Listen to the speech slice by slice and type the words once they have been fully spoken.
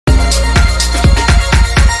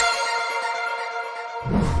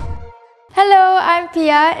I'm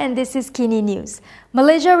Pia and this is KiniNews.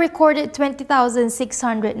 Malaysia recorded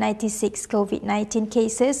 20,696 Covid-19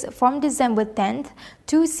 cases from December 10th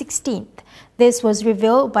to 16th. This was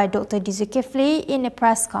revealed by Dr Dzulkefly in a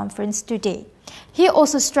press conference today. He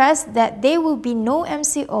also stressed that there will be no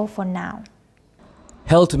MCO for now.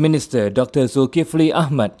 Health Minister Dr Dzulkefly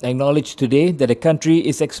Ahmad acknowledged today that the country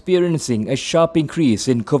is experiencing a sharp increase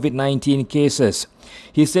in Covid-19 cases.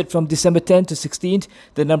 He said from December 10th to 16th,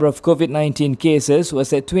 the number of Covid-19 cases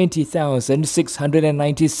was at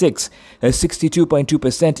 20,696, a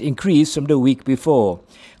 62.2% increase from the week before.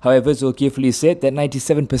 However, Dzulkefly said that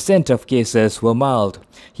 97% of cases were mild.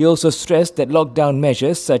 He also stressed that lockdown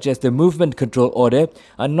measures such as the movement control order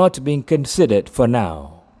are not being considered for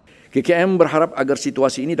now. KKM berharap agar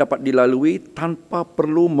situasi ini dapat dilalui tanpa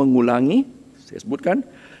perlu mengulangi, saya sebutkan,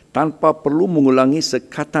 tanpa perlu mengulangi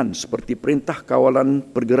sekatan seperti Perintah Kawalan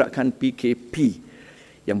Pergerakan PKP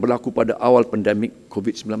yang berlaku pada awal pandemik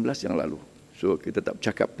Covid-19 yang lalu. So kita tak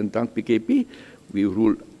bercakap tentang PKP, we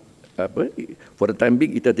rule for the time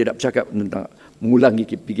being kita tidak bercakap tentang mengulangi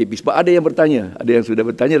PKP. Sebab ada yang bertanya, ada yang sudah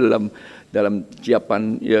bertanya dalam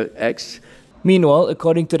siapan X. Meanwhile,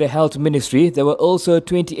 according to the Health Ministry, there were also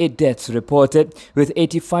 28 deaths reported, with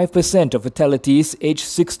 85% of fatalities aged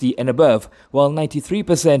 60 and above, while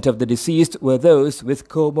 93% of the deceased were those with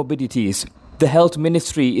comorbidities. The Health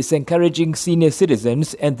Ministry is encouraging senior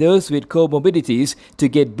citizens and those with comorbidities to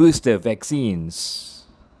get booster vaccines.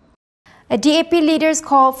 A DAP leader's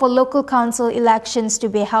call for local council elections to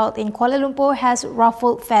be held in Kuala Lumpur has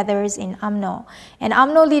ruffled feathers in Umno. An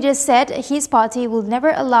Umno leader said his party will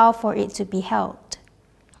never allow for it to be held.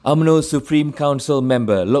 Umno Supreme Council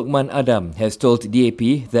member Lokman Adam has told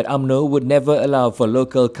DAP that Umno would never allow for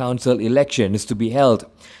local council elections to be held.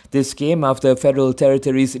 This came after Federal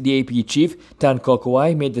Territories DAP chief Tan Kok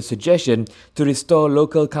Wai made the suggestion to restore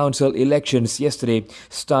local council elections yesterday,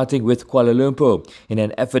 starting with Kuala Lumpur, in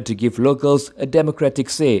an effort to give locals a democratic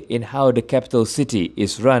say in how the capital city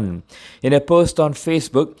is run. In a post on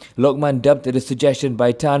Facebook, Lokman dubbed the suggestion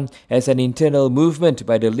by Tan as an internal movement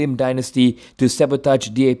by the Lim Dynasty to sabotage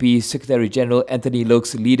DAP Secretary General Anthony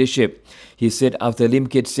Loke's leadership. He said after Lim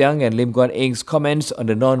Kit Siang and Lim Guan Eng's comments on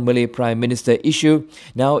the non-Malay Prime Minister issue,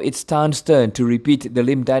 now it's Tan's turn to repeat the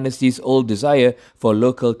Lim Dynasty's old desire for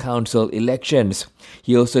local council elections.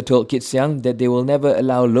 He also told Kit Siang that they will never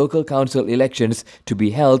allow local council elections to be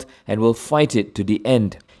held and will fight it to the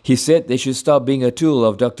end. He said they should stop being a tool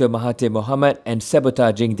of Dr Mahathir Mohamad and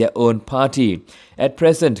sabotaging their own party. At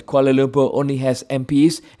present, Kuala Lumpur only has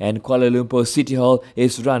MPs and Kuala Lumpur City Hall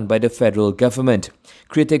is run by the federal government.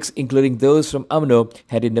 Critics, including those from UMNO,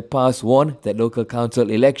 had in the past warned that local council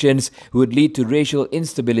elections would lead to racial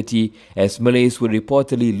instability as Malays would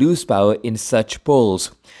reportedly lose power in such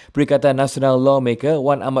polls. Perikatan Nasional lawmaker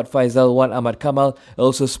Wan Ahmad Faisal Wan Ahmad Kamal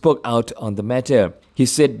also spoke out on the matter. He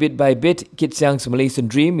said bit by bit, Kit Siang's Malaysian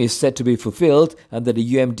dream is set to be fulfilled under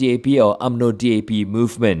the UMDAP or UMNO DAP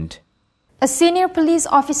movement. A senior police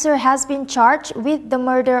officer has been charged with the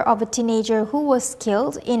murder of a teenager who was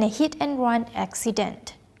killed in a hit-and-run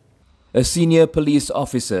accident. A senior police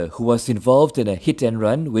officer who was involved in a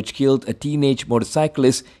hit-and-run which killed a teenage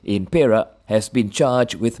motorcyclist in Perak has been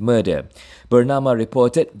charged with murder. Bernama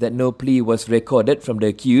reported that no plea was recorded from the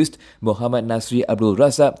accused, Muhammad Nasri Abdul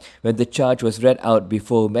Razak, when the charge was read out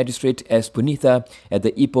before Magistrate S. Punitha at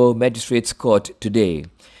the Ipoh Magistrates Court today.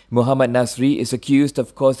 Muhammad Nasri is accused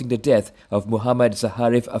of causing the death of Muhammad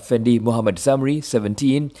Zaharif Afendi Muhammad Zamri,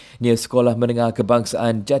 17, near Sekolah Menengah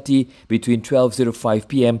Kebangsaan Jati between 12:05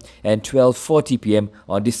 p.m. and 12:40 p.m.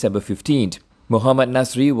 on December 15th. Muhammad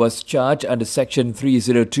Nasri was charged under Section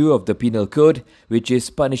 302 of the Penal Code, which is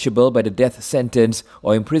punishable by the death sentence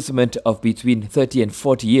or imprisonment of between 30 and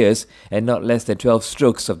 40 years and not less than 12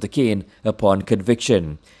 strokes of the cane upon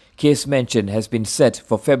conviction. Case mention has been set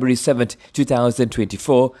for February 7,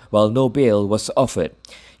 2024, while no bail was offered.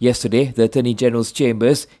 Yesterday, the Attorney General's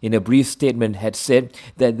chambers, in a brief statement, had said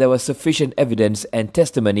that there was sufficient evidence and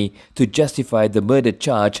testimony to justify the murder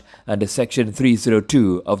charge under Section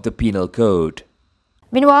 302 of the Penal Code.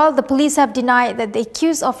 Meanwhile, the police have denied that the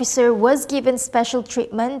accused officer was given special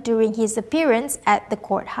treatment during his appearance at the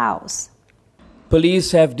courthouse.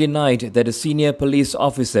 Police have denied that a senior police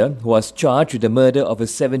officer who was charged with the murder of a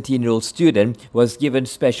 17-year-old student was given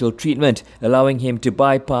special treatment, allowing him to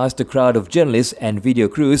bypass the crowd of journalists and video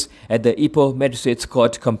crews at the Ipoh Magistrates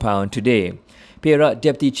Court compound today. Perak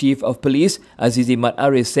Deputy Chief of Police Azizi Mat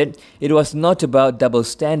Aris said it was not about double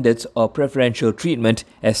standards or preferential treatment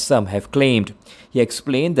as some have claimed. He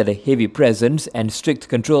explained that a heavy presence and strict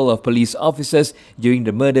control of police officers during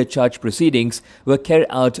the murder charge proceedings were carried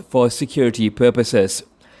out for security purposes.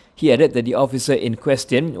 He added that the officer in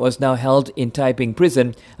question was now held in Taiping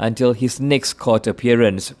prison until his next court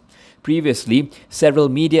appearance. Previously, several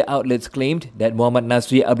media outlets claimed that Muhammad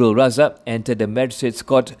Nasri Abdul Razak entered the magistrate's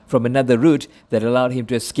court from another route that allowed him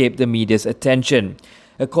to escape the media's attention.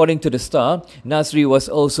 According to the Star, Nasri was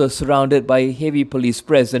also surrounded by a heavy police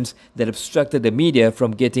presence that obstructed the media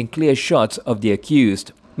from getting clear shots of the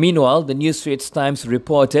accused. Meanwhile, the New Straits Times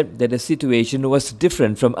reported that the situation was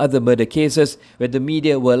different from other murder cases where the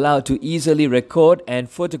media were allowed to easily record and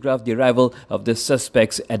photograph the arrival of the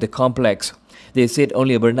suspects at the complex. They said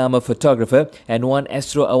only a Bernama photographer and one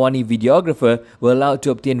Astro Awani videographer were allowed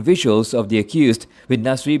to obtain visuals of the accused, with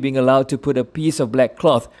Nasri being allowed to put a piece of black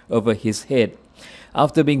cloth over his head.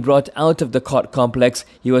 After being brought out of the court complex,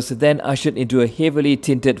 he was then ushered into a heavily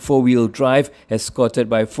tinted four-wheel drive escorted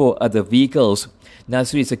by 4 other vehicles.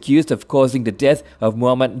 Nasri is accused of causing the death of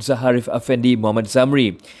Muhammad Zaharif Afendi Muhammad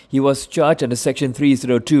Zamri. He was charged under Section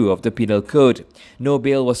 302 of the Penal Code. No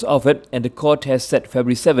bail was offered and the court has set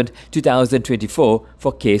February 7, 2024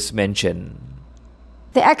 for case mention.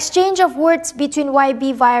 The exchange of words between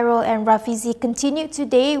YB Viral and Rafizi continued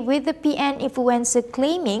today, with the PN influencer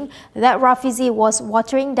claiming that Rafizi was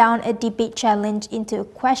watering down a debate challenge into a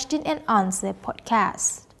question and answer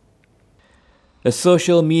podcast. A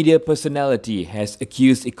social media personality has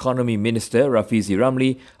accused Economy Minister Rafizi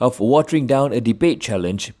Ramli of watering down a debate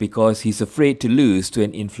challenge because he's afraid to lose to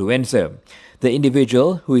an influencer. The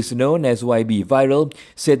individual, who is known as YB Viral,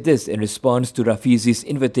 said this in response to Rafizi's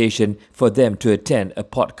invitation for them to attend a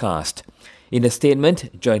podcast. In a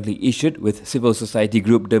statement jointly issued with civil society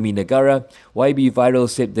group Demi Negara, YB Viral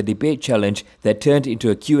said the debate challenge that turned into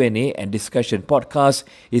a Q&A and discussion podcast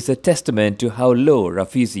is a testament to how low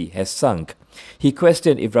Rafizi has sunk. He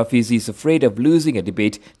questioned if Rafizi is afraid of losing a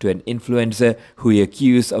debate to an influencer who he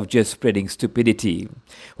accused of just spreading stupidity.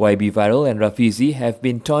 YB Viral and Rafizi have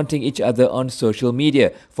been taunting each other on social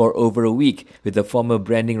media for over a week, with the former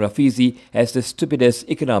branding Rafizi as the stupidest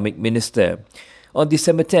economic minister. On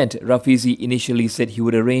December 10th, Rafizi initially said he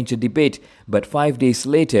would arrange a debate, but 5 days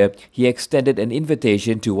later, he extended an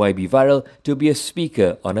invitation to YB Viral to be a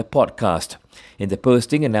speaker on a podcast. In the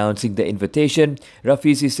posting announcing the invitation,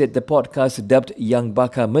 Rafizi said the podcast dubbed Young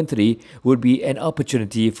Baka Menteri would be an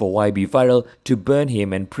opportunity for YB Viral to burn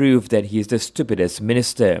him and prove that he is the stupidest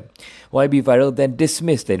minister. YB Viral then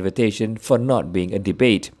dismissed the invitation for not being a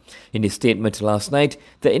debate. In his statement last night,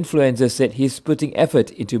 the influencer said he is putting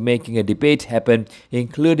effort into making a debate happen,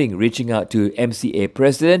 including reaching out to MCA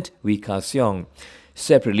President Wee Ka Siong.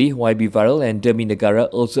 Separately, YB Viral and Demi Negara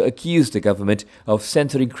also accused the government of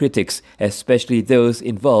censoring critics, especially those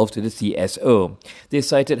involved in the CSO. They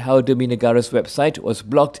cited how Demi Negara's website was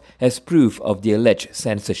blocked as proof of the alleged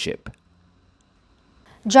censorship.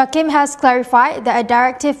 JAKIM has clarified that a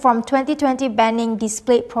directive from 2020 banning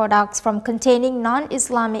displayed products from containing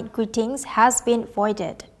non-Islamic greetings has been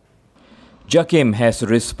voided. JAKIM has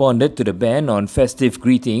responded to the ban on festive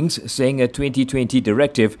greetings, saying a 2020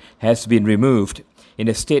 directive has been removed. In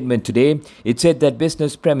a statement today, it said that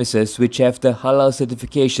business premises which have the halal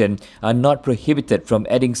certification are not prohibited from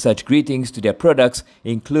adding such greetings to their products,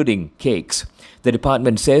 including cakes. The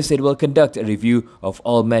department says it will conduct a review of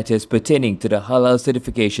all matters pertaining to the halal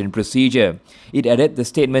certification procedure. It added the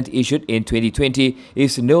statement issued in 2020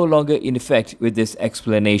 is no longer in effect with this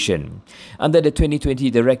explanation. Under the 2020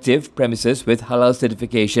 directive, premises with halal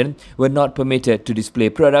certification were not permitted to display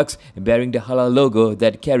products bearing the halal logo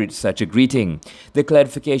that carried such a greeting. The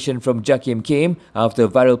clarification from JAKIM came after a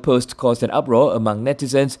viral post caused an uproar among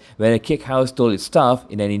netizens when a cake house told its staff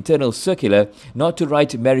in an internal circular not to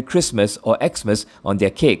write Merry Christmas or Xmas on their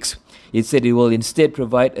cakes. It said it will instead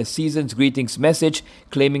provide a season's greetings message,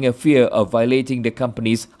 claiming a fear of violating the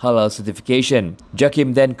company's halal certification.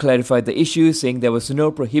 JAKIM then clarified the issue, saying there was no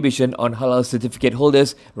prohibition on halal certificate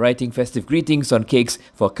holders writing festive greetings on cakes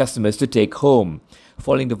for customers to take home.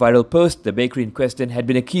 Following the viral post, the bakery in question had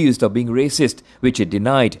been accused of being racist, which it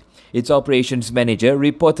denied. Its operations manager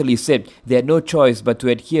reportedly said they had no choice but to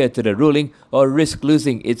adhere to the ruling or risk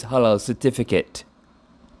losing its halal certificate.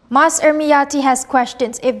 Mas Ermiyati has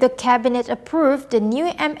questions if the cabinet approved the new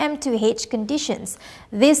MM2H conditions.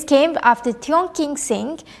 This came after Tiong King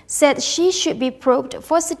Singh said she should be probed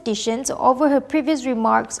for sedition over her previous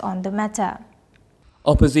remarks on the matter.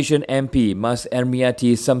 Opposition MP Mas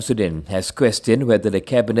Ermiyati Samsudin has questioned whether the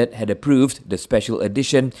cabinet had approved the special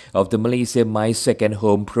edition of the Malaysia My Second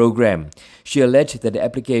Home program. She alleged that the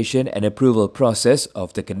application and approval process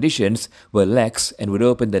of the conditions were lax and would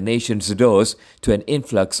open the nation's doors to an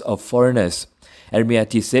influx of foreigners.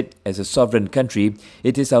 Ermiati said, as a sovereign country,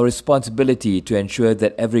 it is our responsibility to ensure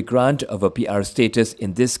that every grant of a PR status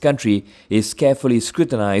in this country is carefully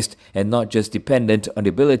scrutinized and not just dependent on the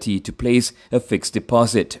ability to place a fixed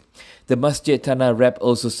deposit. The Masjid Tanah rep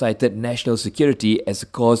also cited national security as a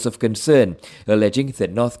cause of concern, alleging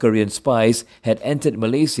that North Korean spies had entered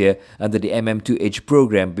Malaysia under the MM2H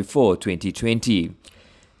program before 2020.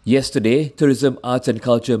 Yesterday, Tourism, Arts and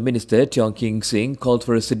Culture Minister Tiong King Sing called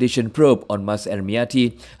for a sedition probe on Mas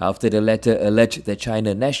Ermiati after the latter alleged that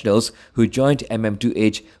China nationals who joined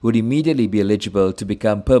MM2H would immediately be eligible to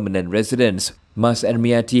become permanent residents. Mas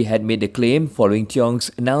Ermiati had made the claim following Tiong's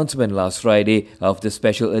announcement last Friday of the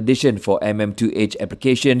special edition for MM2H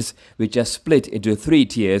applications, which are split into 3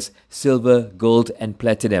 tiers: silver, gold and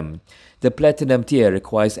platinum. The platinum tier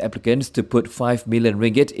requires applicants to put 5 million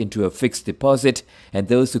ringgit into a fixed deposit, and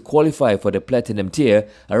those who qualify for the platinum tier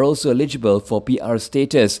are also eligible for PR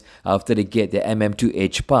status after they get their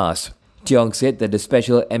MM2H pass. Tiong said that the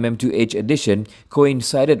special MM2H edition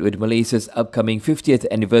coincided with Malaysia's upcoming 50th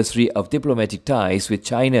anniversary of diplomatic ties with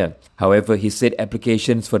China. However, he said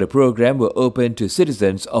applications for the program were open to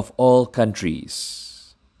citizens of all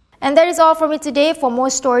countries. And that is all for me today. For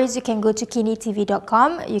more stories, you can go to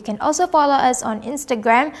KiniTv.com. You can also follow us on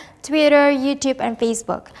Instagram, Twitter, YouTube and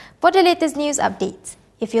Facebook for the latest news updates.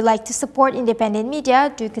 If you'd like to support independent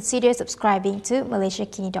media, do consider subscribing to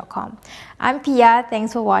MalaysiaKini.com. I'm Pia.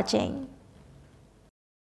 Thanks for watching.